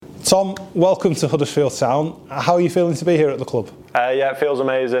Tom, welcome to Huddersfield Town. How are you feeling to be here at the club? Yeah, it feels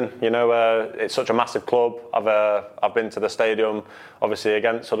amazing. You know, it's such a massive club. I've been to the stadium, obviously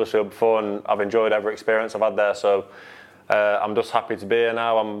against Huddersfield before, and I've enjoyed every experience I've had there. So I'm just happy to be here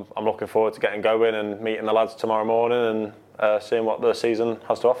now. I'm looking forward to getting going and meeting the lads tomorrow morning and seeing what the season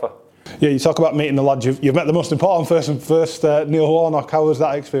has to offer. Yeah, you talk about meeting the lads. You've met the most important first, Neil Warnock. How was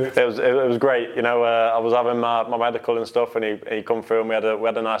that experience? It was great. You know, I was having my medical and stuff, and he come through and we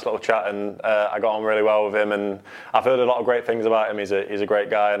had a nice little chat, and I got on really well with him. And I've heard a lot of great things about him. He's a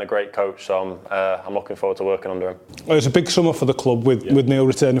great guy and a great coach. So I'm looking forward to working under him. Well, it's a big summer for the club with Neil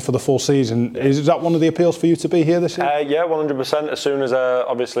returning for the full season. Is that one of the appeals for you to be here this year? Yeah, 100%. As soon as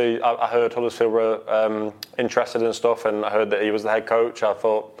obviously I heard Huddersfield were interested in stuff, and I heard that he was the head coach, I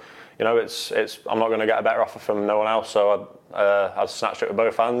thought, you know, I'm not going to get a better offer from no one else, so I snatched it with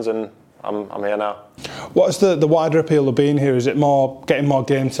both hands, and I'm here now. What is the wider appeal of being here? Is it more getting more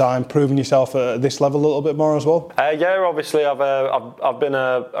game time, proving yourself at this level a little bit more as well? Yeah, obviously I've been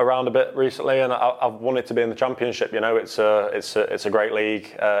around a bit recently, and I've wanted to be in the Championship. You know, it's a great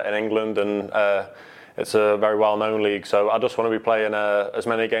league in England, and it's a very well-known league. So I just want to be playing as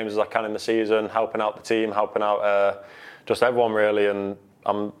many games as I can in the season, helping out the team, helping out just everyone really, and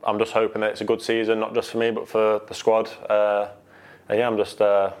I'm just hoping that it's a good season, not just for me but for the squad. Yeah, I'm just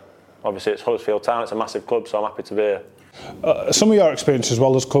obviously it's Huddersfield Town, it's a massive club, so I'm happy to be here. Some of your experience as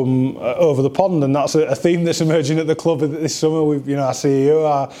well has come over the pond, and that's a theme that's emerging at the club this summer. We've, our CEO,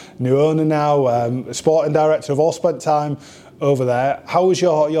 our new owner now, sporting director, have all spent time over there. How was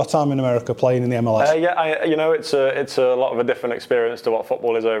your time in America playing in the MLS? Yeah, it's a lot of a different experience to what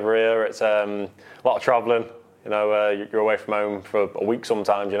football is over here. It's a lot of travelling. You know, you're away from home for a week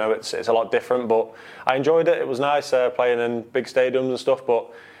sometimes. You know, it's a lot different, but I enjoyed it. It was nice playing in big stadiums and stuff,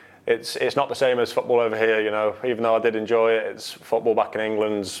 but it's not the same as football over here. You know, even though I did enjoy it, it's football back in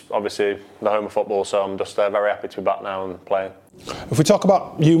England's obviously the home of football. So I'm just very happy to be back now and playing. If we talk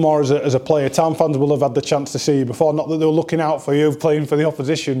about you more as a player, Town fans will have had the chance to see you before. Not that they were looking out for you playing for the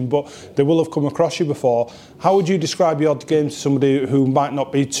opposition, but they will have come across you before. How would you describe your game to somebody who might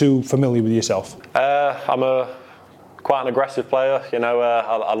not be too familiar with yourself? I'm quite an aggressive player. You know,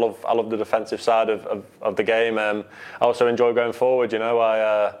 I love the defensive side of the game. I also enjoy going forward. You know,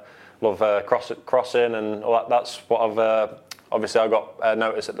 I love crossing and all that. That's what obviously I got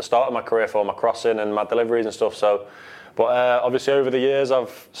noticed at the start of my career for my crossing and my deliveries and stuff. So. But obviously over the years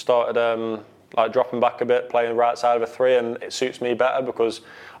I've started like dropping back a bit, playing right side of a three, and it suits me better because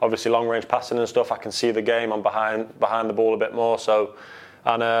obviously long range passing and stuff, I can see the game. I'm behind the ball a bit more. So,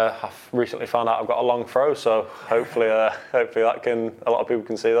 and I've recently found out I've got a long throw. So hopefully that a lot of people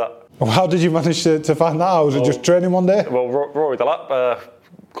can see that. Well, how did you manage to find that out? Was it just training one day? Well, Rory Delap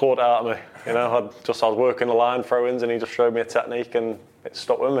clawed it out of me. You know, I was working the line throw-ins, and he just showed me a technique, and it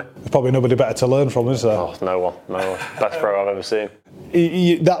stuck with me. There's probably nobody better to learn from, is there? Oh, no one. Best throw I've ever seen.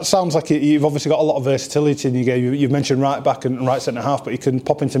 That sounds like you've obviously got a lot of versatility in your game. You've mentioned right back and right centre half, but you can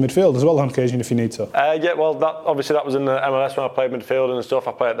pop into midfield as well on occasion if you need to. Yeah, well, that was in the MLS when I played midfield and stuff.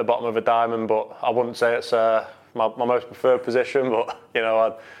 I play at the bottom of a diamond, but I wouldn't say it's my most preferred position. But you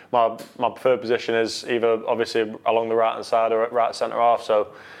know, my preferred position is either obviously along the right hand side or at right centre half. So,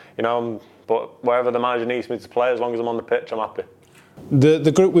 you know, but wherever the manager needs me to play, as long as I'm on the pitch, I'm happy.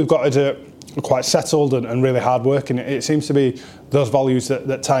 The group we've got is quite settled and really hard working. It seems to be those values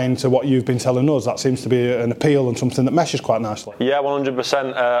that tie into what you've been telling us. That seems to be an appeal and something that meshes quite nicely. Yeah,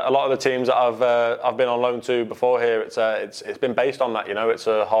 100%. A lot of the teams that I've been on loan to before here, it's been based on that. You know, it's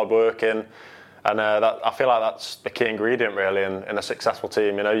hard working, and I feel like that's the key ingredient really in a successful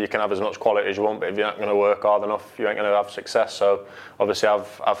team. You know, you can have as much quality as you want, but if you're not going to work hard enough, you ain't going to have success. So obviously,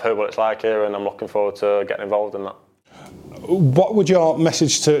 I've heard what it's like here, and I'm looking forward to getting involved in that. What would your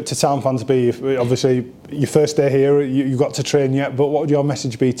message to Town fans be? Obviously, your first day here, you got to train yet, but what would your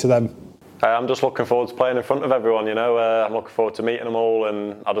message be to them? I'm just looking forward to playing in front of everyone, you know. I'm looking forward to meeting them all,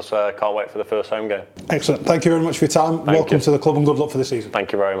 and I just can't wait for the first home game. Excellent. Thank you very much for your time. Welcome to the club, and good luck for the season.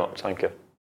 Thank you very much. Thank you.